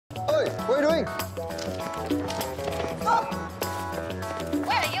What are you doing? Oh.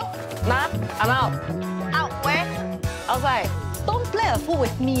 Where are you? Ma, I'm out. Out where? Outside. Don't play a fool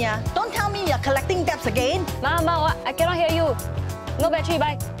with me, Don't tell me you're collecting debts again. Ma, I cannot hear you. No battery,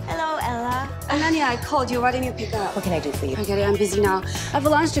 bye. Hello, Ella. Ananya, I called you. Why didn't you pick up? What can I do for you? I get it. I'm busy now. I have a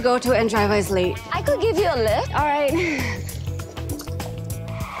lunch to go to and driver is late. I could give you a lift. All right.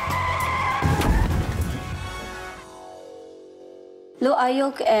 Lo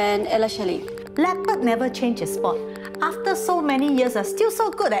Ayuk and Ella Shelley. Leopard never changed his spot. After so many years, still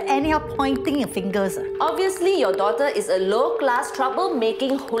so good at anyhow pointing your fingers. Obviously, your daughter is a low-class,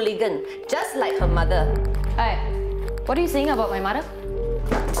 trouble-making hooligan, just like her mother. Hey, what are you saying about my mother?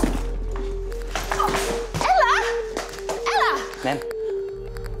 Ella! Ma'am,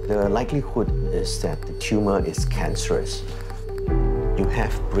 the likelihood is that the tumor is cancerous. You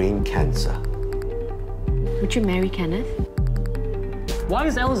have brain cancer. Would you marry Kenneth? Why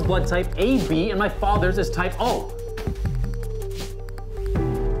is Ella's blood type AB and my father's is type O?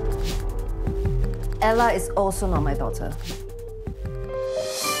 Ella is also not my daughter.